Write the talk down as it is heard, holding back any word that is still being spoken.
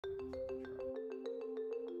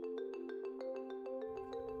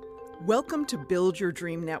Welcome to Build Your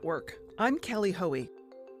Dream Network. I'm Kelly Hoey.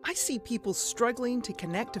 I see people struggling to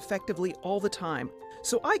connect effectively all the time,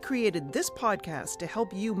 so I created this podcast to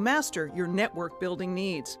help you master your network building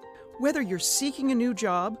needs. Whether you're seeking a new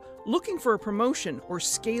job, looking for a promotion, or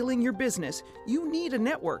scaling your business, you need a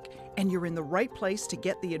network, and you're in the right place to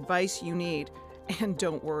get the advice you need. And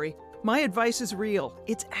don't worry, my advice is real.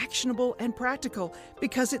 It's actionable and practical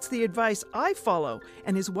because it's the advice I follow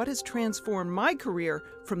and is what has transformed my career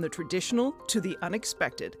from the traditional to the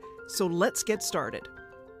unexpected. So let's get started.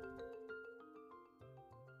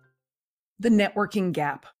 The networking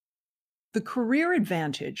gap. The career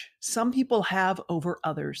advantage some people have over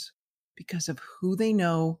others because of who they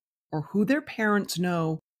know or who their parents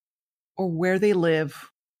know or where they live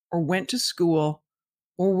or went to school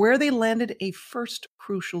or where they landed a first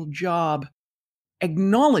crucial job.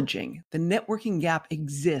 Acknowledging the networking gap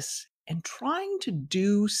exists and trying to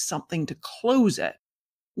do something to close it.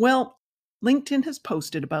 Well, LinkedIn has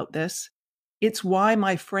posted about this. It's why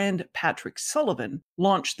my friend Patrick Sullivan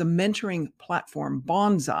launched the mentoring platform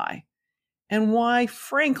Bonsai, and why,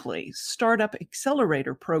 frankly, startup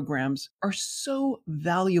accelerator programs are so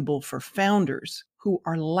valuable for founders who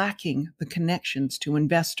are lacking the connections to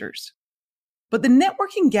investors. But the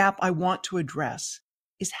networking gap I want to address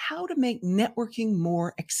is how to make networking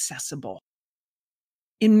more accessible.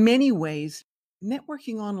 In many ways,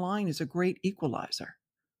 networking online is a great equalizer.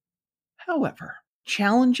 However,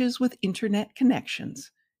 challenges with internet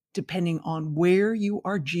connections, depending on where you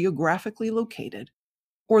are geographically located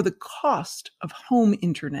or the cost of home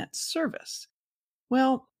internet service,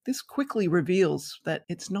 well, this quickly reveals that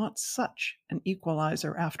it's not such an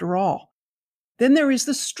equalizer after all. Then there is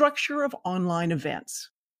the structure of online events.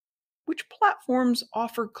 Which platforms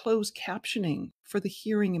offer closed captioning for the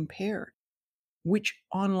hearing impaired? Which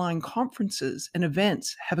online conferences and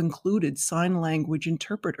events have included sign language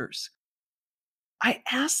interpreters? I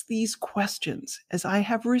ask these questions as I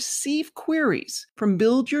have received queries from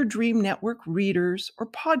Build Your Dream Network readers or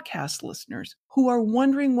podcast listeners who are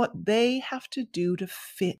wondering what they have to do to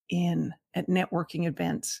fit in at networking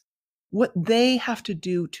events, what they have to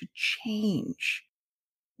do to change.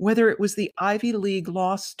 Whether it was the Ivy League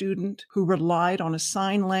law student who relied on a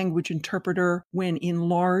sign language interpreter when in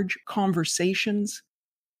large conversations,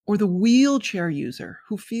 or the wheelchair user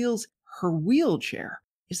who feels her wheelchair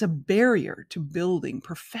is a barrier to building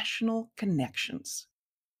professional connections.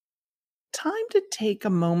 Time to take a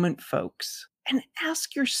moment, folks, and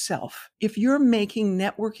ask yourself if you're making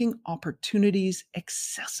networking opportunities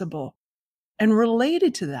accessible, and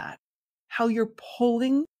related to that, how you're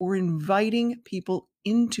pulling or inviting people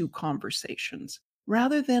into conversations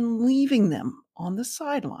rather than leaving them on the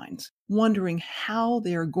sidelines, wondering how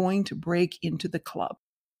they are going to break into the club.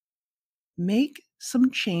 Make some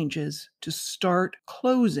changes to start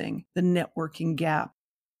closing the networking gap.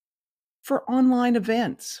 For online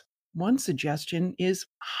events, one suggestion is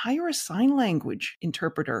hire a sign language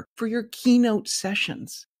interpreter for your keynote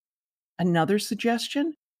sessions. Another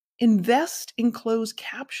suggestion: invest in closed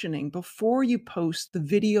captioning before you post the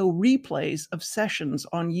video replays of sessions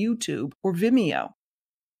on YouTube or Vimeo.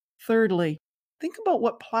 Thirdly, think about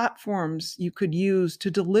what platforms you could use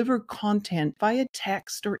to deliver content via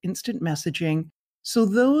text or instant messaging so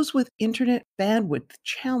those with internet bandwidth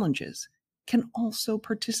challenges can also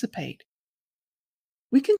participate.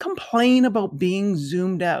 We can complain about being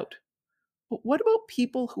zoomed out, but what about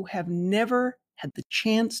people who have never had the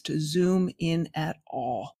chance to zoom in at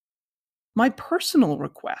all? My personal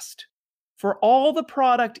request: for all the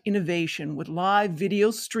product innovation with live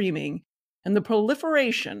video streaming and the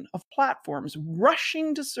proliferation of platforms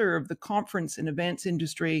rushing to serve the conference and events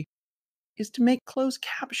industry, is to make closed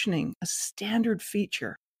captioning a standard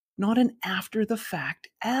feature, not an after-the-fact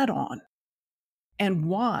add-on. And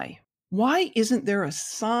why? Why isn't there a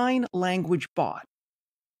sign language bot?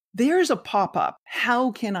 There's a pop-up,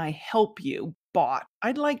 "How can I help you?" bot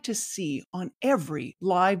I'd like to see on every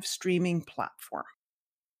live streaming platform.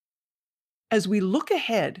 As we look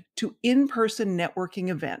ahead to in-person networking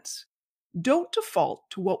events, don't default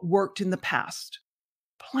to what worked in the past.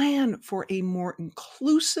 Plan for a more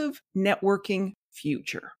inclusive networking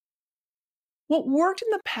future. What worked in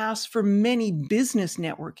the past for many business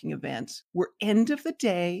networking events were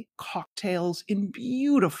end-of-the-day cocktails in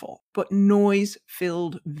beautiful but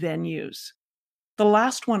noise-filled venues. The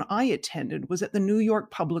last one I attended was at the New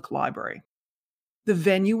York Public Library. The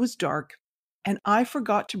venue was dark, and I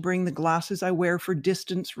forgot to bring the glasses I wear for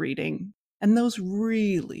distance reading, and those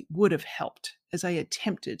really would have helped as I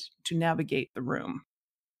attempted to navigate the room.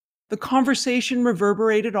 The conversation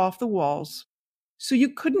reverberated off the walls, so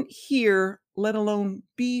you couldn't hear, let alone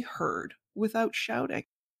be heard, without shouting.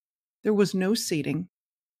 There was no seating.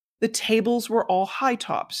 The tables were all high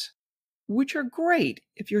tops, which are great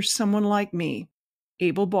if you're someone like me,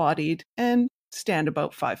 able-bodied and stand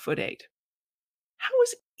about 5'8". How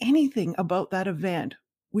is anything about that event,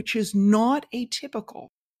 which is not atypical,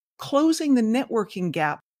 closing the networking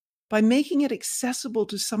gap by making it accessible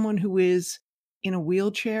to someone who is in a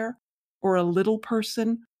wheelchair or a little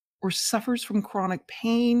person or suffers from chronic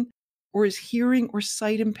pain or is hearing or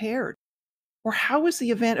sight impaired? Or how is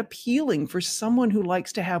the event appealing for someone who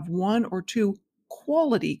likes to have one or two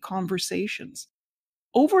quality conversations?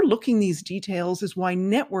 Overlooking these details is why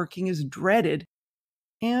networking is dreaded,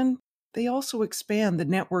 and they also expand the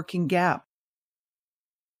networking gap.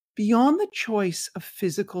 Beyond the choice of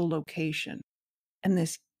physical location, and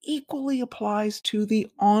this equally applies to the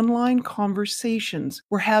online conversations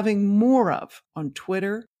we're having more of on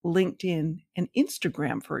Twitter, LinkedIn, and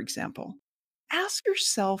Instagram, for example. Ask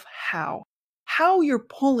yourself how you're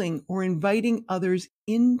pulling or inviting others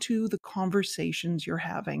into the conversations you're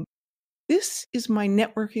having. This is my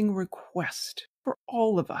networking request for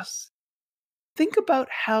all of us. Think about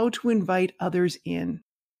how to invite others in.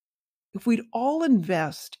 If we'd all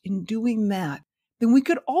invest in doing that, then we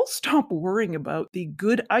could all stop worrying about the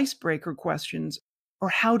good icebreaker questions or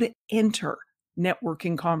how to enter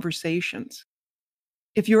networking conversations.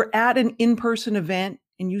 If you're at an in-person event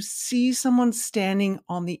and you see someone standing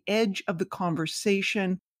on the edge of the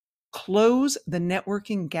conversation, close the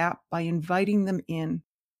networking gap by inviting them in.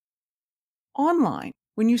 Online,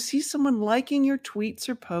 when you see someone liking your tweets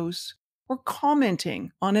or posts or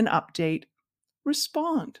commenting on an update,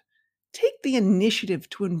 respond. Take the initiative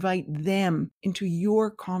to invite them into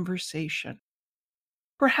your conversation.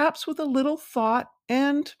 Perhaps with a little thought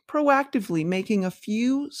and proactively making a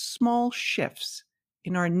few small shifts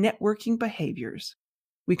in our networking behaviors,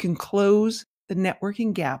 we can close the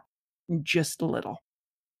networking gap just a little.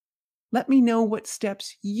 Let me know what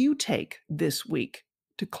steps you take this week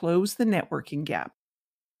to close the networking gap.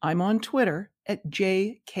 I'm on Twitter at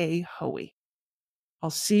JKHoey. I'll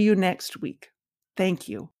see you next week. Thank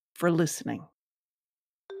you for listening.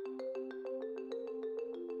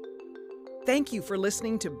 Thank you for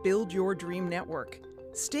listening to Build Your Dream Network.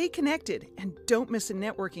 Stay connected and don't miss a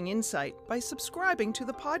networking insight by subscribing to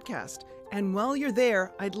the podcast. And while you're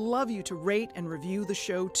there, I'd love you to rate and review the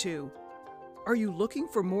show too. Are you looking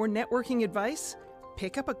for more networking advice?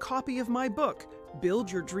 Pick up a copy of my book,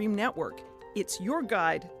 Build Your Dream Network. It's your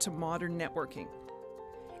guide to modern networking.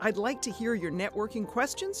 I'd like to hear your networking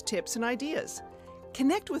questions, tips, and ideas.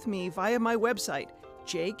 Connect with me via my website,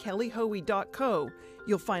 jkellyhoey.co.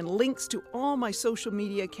 You'll find links to all my social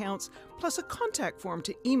media accounts, plus a contact form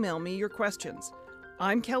to email me your questions.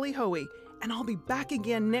 I'm Kelly Hoey, and I'll be back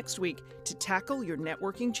again next week to tackle your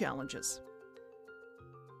networking challenges.